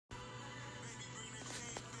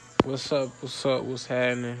What's up? What's up? What's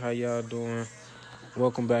happening? How y'all doing?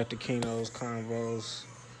 Welcome back to Kino's Convos.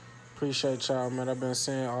 Appreciate y'all, man. I've been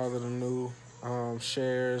seeing all of the new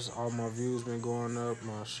shares. All my views been going up.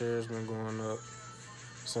 My shares been going up.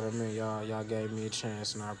 So that means y'all gave me a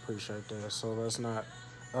chance, and I appreciate that. So let's not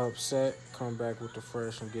upset. Come back with the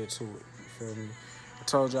fresh and get to it. You feel me? I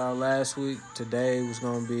told y'all last week. Today was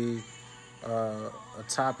gonna be a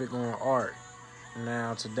topic on art.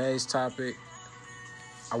 Now today's topic,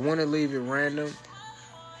 I want to leave it random,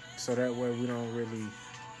 so that way we don't really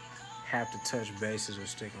have to touch bases or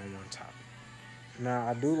stick on one topic. Now,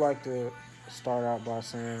 I do like to start out by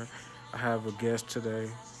saying I have a guest today.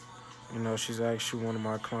 You know, she's actually one of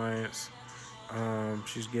my clients.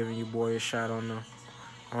 She's giving you boy a shot on the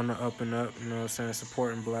up and up. You know what I'm saying?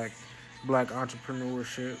 Supporting black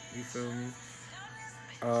entrepreneurship. You feel me?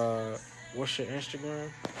 What's your Instagram?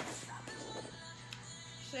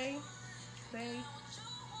 Shay Bay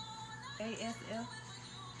ASF.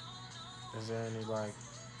 Is there any like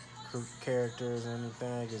characters or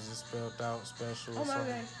anything? Is it spelled out special? Oh or my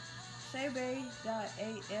something? God.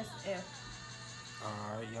 ShayBay.ASF.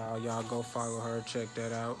 Alright, y'all go follow her, check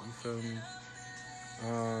that out, you feel me?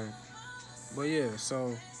 But yeah,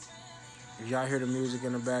 so if y'all hear the music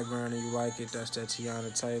in the background and you like it, that's that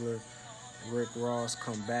Tiana Taylor, Rick Ross,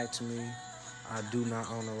 Come Back to Me. I do not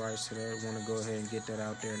own the rights to that. Want to go ahead and get that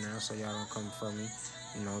out there now so y'all don't come for me.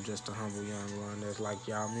 You know, just a humble young one that's like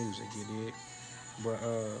y'all music, you dig? But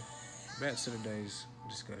back to today's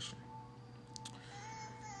discussion.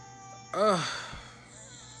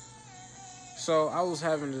 So I was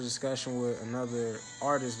having a discussion with another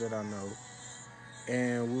artist that I know,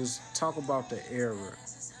 and we was talk about the era,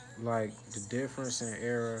 like the difference in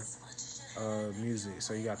era of music.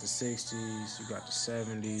 So you got the 60s, you got the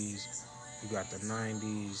 70s, you got the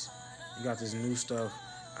 90s, you got this new stuff.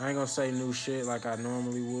 I ain't gonna say new shit like I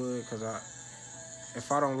normally would, cause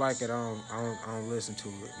if I don't like it, I don't listen to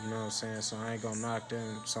it. You know what I'm saying? So I ain't gonna knock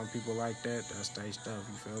them. Some people like that. That's their stuff.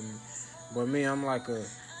 You feel me? But me, I'm like a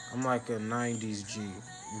 90s G.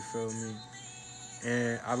 You feel me?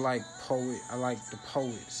 And I like the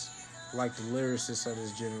poets. I like the lyricists of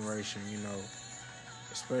this generation. You know,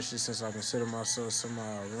 especially since I consider myself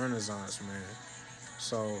somehow a Renaissance man.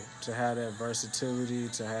 So to have that versatility,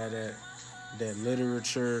 to have that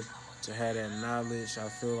literature, to have that knowledge, I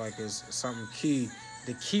feel like it's something key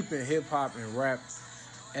to keeping hip-hop and rap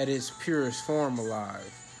at its purest form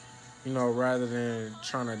alive. You know, rather than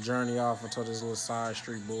trying to journey off into this little side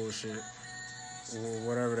street bullshit or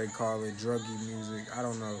whatever they call it, druggy music. I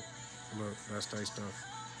don't know, but that's their stuff.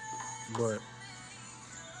 But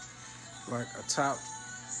like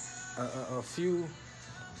a few,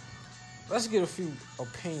 let's get a few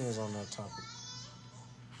opinions on that topic.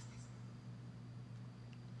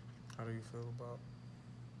 How do you feel about,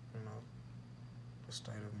 the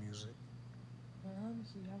state of music? Well,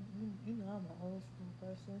 honestly, I'm an old school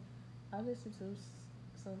person. I listen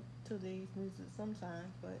to these music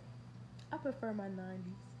sometimes, but I prefer my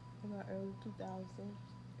 90s and my early 2000s,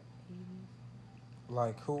 80s.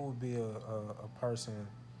 Like, who would be a person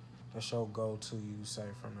that's your go-to, you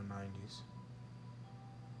say, from the 90s?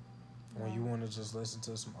 When you want to just listen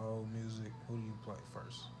to some old music, who do you play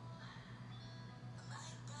first?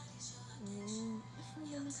 It's so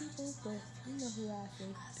many people, but you know who I say,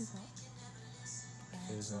 Tupac.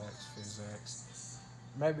 Physics.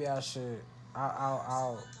 Maybe I should.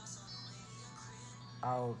 I'll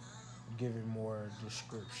give it more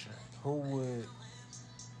description. Who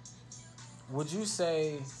would you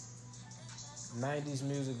say 90s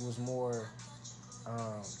music was more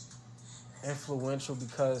influential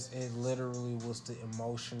because it literally was the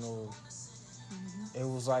emotional, it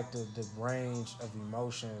was like the range of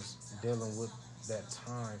emotions dealing with that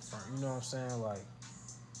time frame. You know what I'm saying? Like,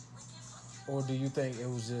 or do you think it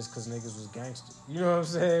was just because niggas was gangster? You know what I'm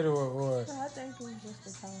saying? Or I think it was just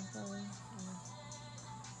the time frame.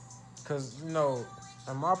 because,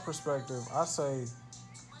 in my perspective, I say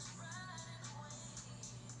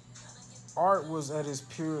art was at its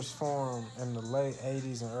purest form in the late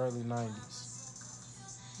 80s and early 90s.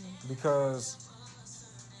 Because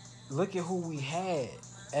look at who we had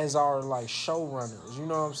as our, like, showrunners. You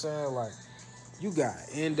know what I'm saying? Like, you got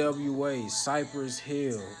NWA, Cypress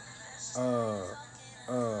Hill,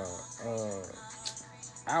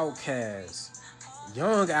 Outkast,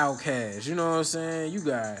 Young Outkast. You know what I'm saying? You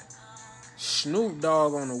got Snoop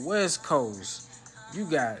Dogg on the West Coast. You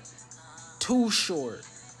got Too Short.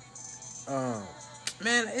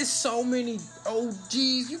 Man, it's so many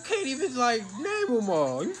OGs. You can't even, like, name them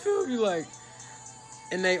all. You feel me? Like,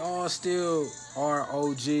 and they all still are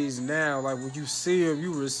OGs now. Like, when you see them,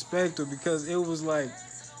 you respect them because it was like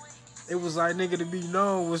it was like, nigga, to be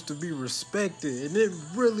known was to be respected. And it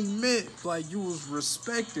really meant, like, you was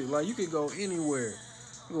respected. Like, you could go anywhere.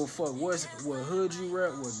 You go fuck what hood you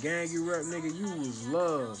rep, what gang you rep, nigga. You was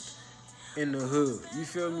loved in the hood. You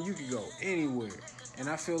feel me? You could go anywhere. And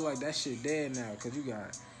I feel like that shit dead now. Because you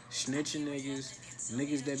got snitching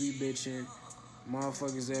niggas that be bitching,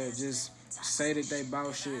 motherfuckers that just say that they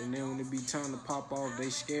bout shit. And then when it be time to pop off, they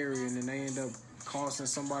scary. And then they end up costing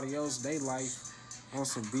somebody else their life on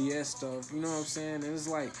some BS stuff, you know what I'm saying? And it's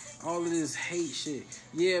like all of this hate shit.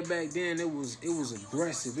 Yeah, back then it was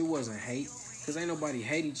aggressive. It wasn't hate, cause ain't nobody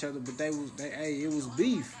hate each other, but it was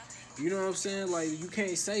beef. You know what I'm saying? Like, you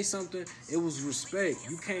can't say something. It was respect.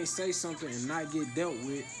 You can't say something and not get dealt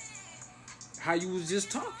with how you was just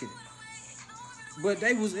talking. But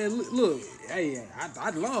they was, look, hey,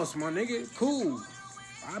 I lost, my nigga. Cool.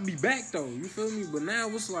 I'll be back though. You feel me? But now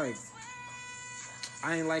it's like,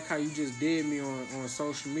 I ain't like how you just did me on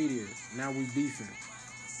social media. Now we beefing.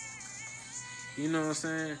 You know what I'm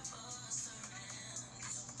saying?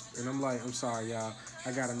 And I'm like, I'm sorry, y'all.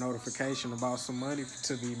 I got a notification about some money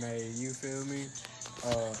to be made. You feel me?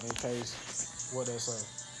 In case, what they say?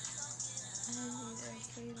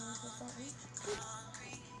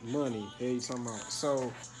 Money. Yeah, you talking about.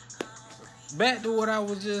 So, back to what I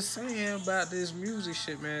was just saying about this music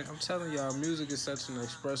shit, man. I'm telling y'all, music is such an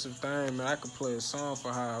expressive thing, man. I could play a song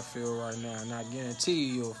for how I feel right now, and I guarantee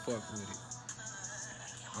you'll fuck with it.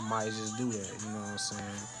 I might just do that, you know what I'm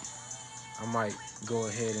saying? I might go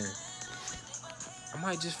ahead and I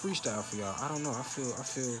might just freestyle for y'all. I don't know. I feel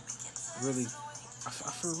really, I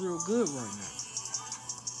feel real good right now.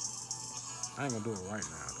 I ain't gonna do it right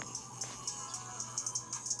now, though.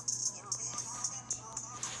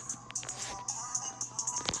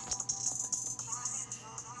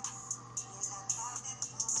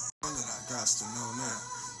 I got to know now.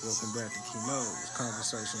 Welcome back to Keynotes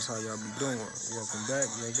Conversations. How y'all be doing? Welcome back.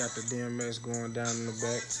 They got the DMX going down in the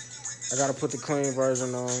back. I gotta put the clean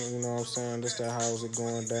version on. You know what I'm saying? This that how's it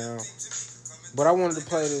going down. But I wanted to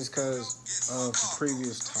play this because of the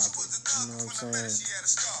previous topic. You know what I'm saying?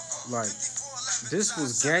 Like, this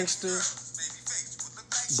was gangster,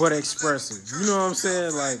 but expressive. You know what I'm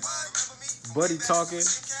saying? Like, Buddy talking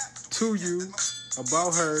to you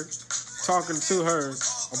about her, talking to her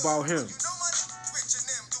about him,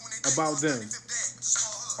 about them,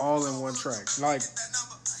 all in one track. Like,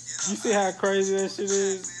 you see how crazy that shit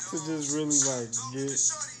is to just really like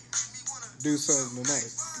do something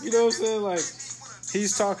nice. You know what I'm saying? Like,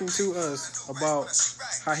 he's talking to us about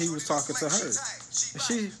how he was talking to her, and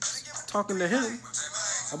she talking to him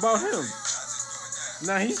about him.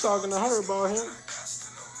 Now he's talking to her about him.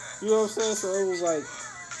 You know what I'm saying? So it was like,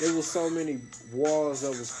 there was so many walls that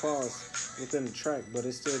was crossed within the track, but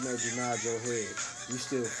it still made you nod your head. You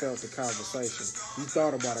still felt the conversation. You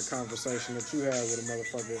thought about a conversation that you had with a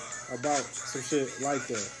motherfucker about some shit like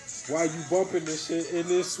that. Why you bumping this shit in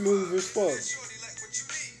this smooth as fuck?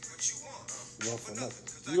 One for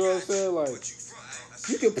nothing. You know what I'm saying? Like,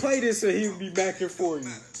 you can play this and he would be backing for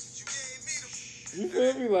you. You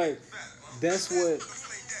feel me? Like, that's what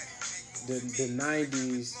the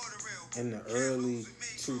 90s and the early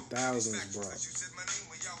 2000s brought.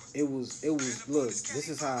 It was, look, this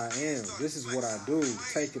is how I am. This is what I do.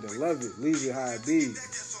 Take it or love it. Leave it how it be.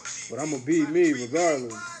 But I'm going to be me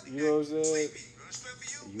regardless. You know what I'm saying?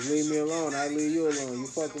 You leave me alone, I leave you alone. You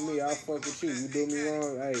fuck with me, I'll fuck with you. You do me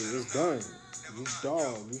wrong, hey, it's done. You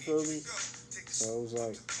dog, you feel me? So it was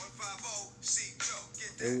like,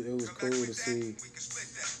 it was cool to see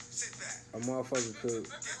a motherfucker could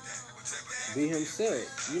be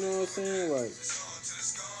himself. You know what I'm saying? Like,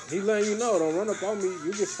 he letting you know, don't run up on me,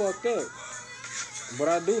 you get fucked up. But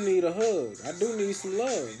I do need a hug. I do need some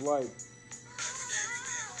love. Like,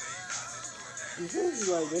 you feel me?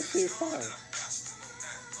 Like, that shit fire.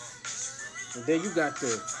 And then you got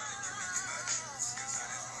the,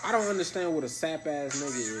 I don't understand what a sap ass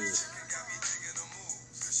nigga is.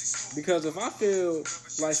 Because if I feel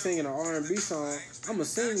like singing an R&B song, I'ma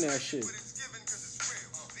sing that shit.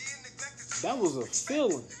 That was a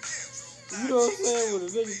feeling. You know what I'm saying? With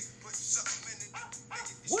a nigga.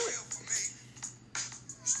 What?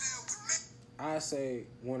 I say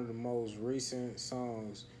one of the most recent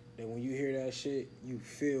songs that when you hear that shit, you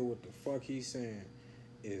feel what the fuck he's saying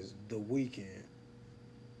is The Weeknd.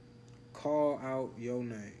 Call Out Your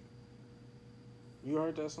Name. You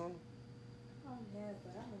heard that song? Oh, yeah,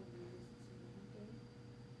 but I don't really listen to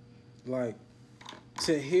it. Like,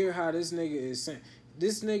 to hear how this nigga is saying,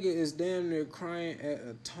 this nigga is damn near crying at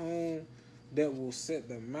a tone that will set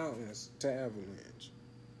the mountains to avalanche.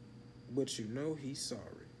 But you know he's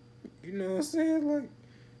sorry. You know what I'm saying? Like,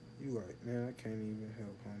 you right, man, I can't even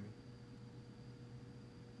help, homie.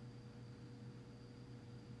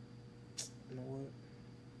 You know what?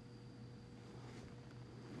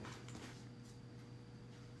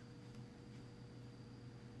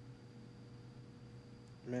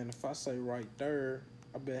 Man, if I say right there,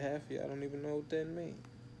 I bet half of y'all don't even know what that means.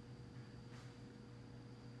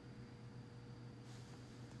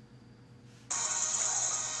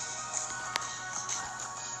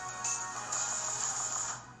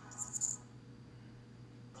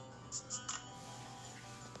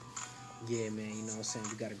 Yeah, man, you know what I'm saying?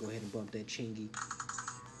 We gotta go ahead and bump that chingy.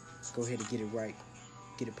 Go ahead and get it right.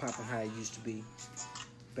 Get it popping how it used to be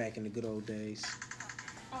back in the good old days.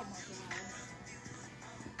 Oh my god.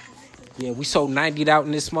 Yeah, we so 90'd out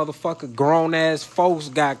in this motherfucker. Grown ass folks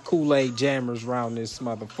got Kool-Aid jammers around this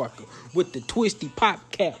motherfucker with the twisty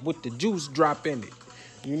pop cap with the juice drop in it.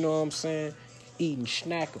 You know what I'm saying? Eating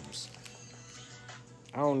snackums.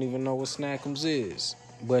 I don't even know what snackums is,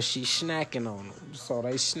 but she snacking on them, so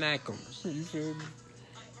they snackums. You feel me?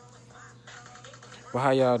 But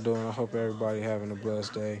how y'all doing? I hope everybody having a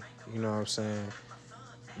blessed day. You know what I'm saying?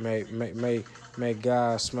 May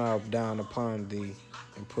God smile down upon thee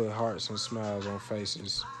and put hearts and smiles on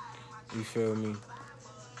faces. You feel me?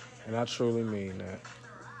 And I truly mean that.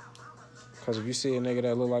 Because if you see a nigga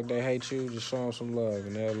that look like they hate you, just show them some love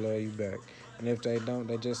and they'll love you back. And if they don't,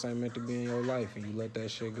 they just ain't meant to be in your life and you let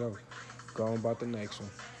that shit go. Go on about the next one.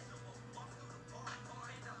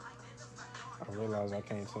 I realize I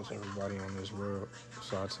can't touch everybody on this world,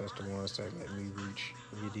 so I touch the ones that let me reach.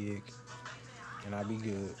 You dig? And I be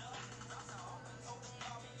good.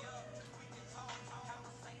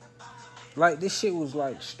 Like, this shit was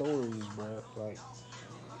like stories, bro. Like,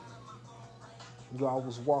 yo, I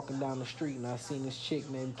was walking down the street and I seen this chick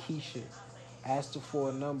named Keisha. Asked her for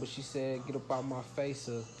a number. She said, get up out my face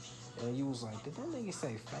up. And you was like, did that nigga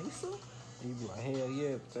say face up? And you be like, hell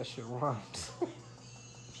yeah, but that shit rhymes.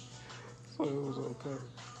 So it was okay.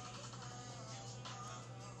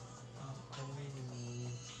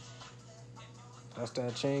 That's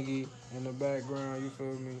that Chingy in the background, you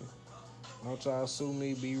feel me? Don't y'all sue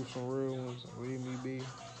me, be some real ones. Leave me be.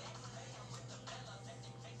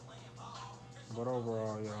 But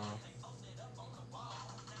overall, y'all,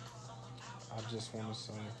 I just want to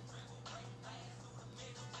say,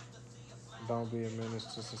 don't be a menace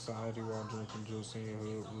to society while drinking juice in your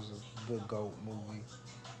hood was the GOAT movie.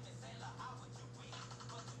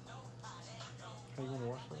 Hey, you want to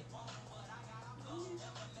watch that?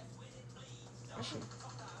 That shit.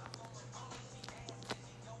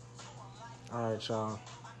 Alright, y'all.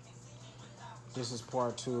 This is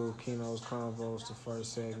part 2 of Keno's Convos. The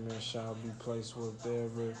first segment shall be placed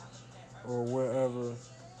wherever or wherever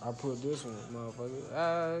I put this one,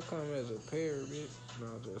 motherfucker. It come as a pair, bitch.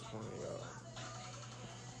 No, just funny, y'all.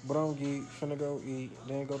 But I'm geek. Finna go eat,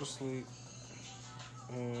 then go to sleep.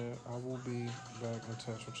 And I will be back in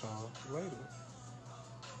touch with y'all later.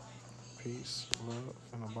 Peace, love,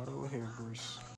 and a bottle of hair grease.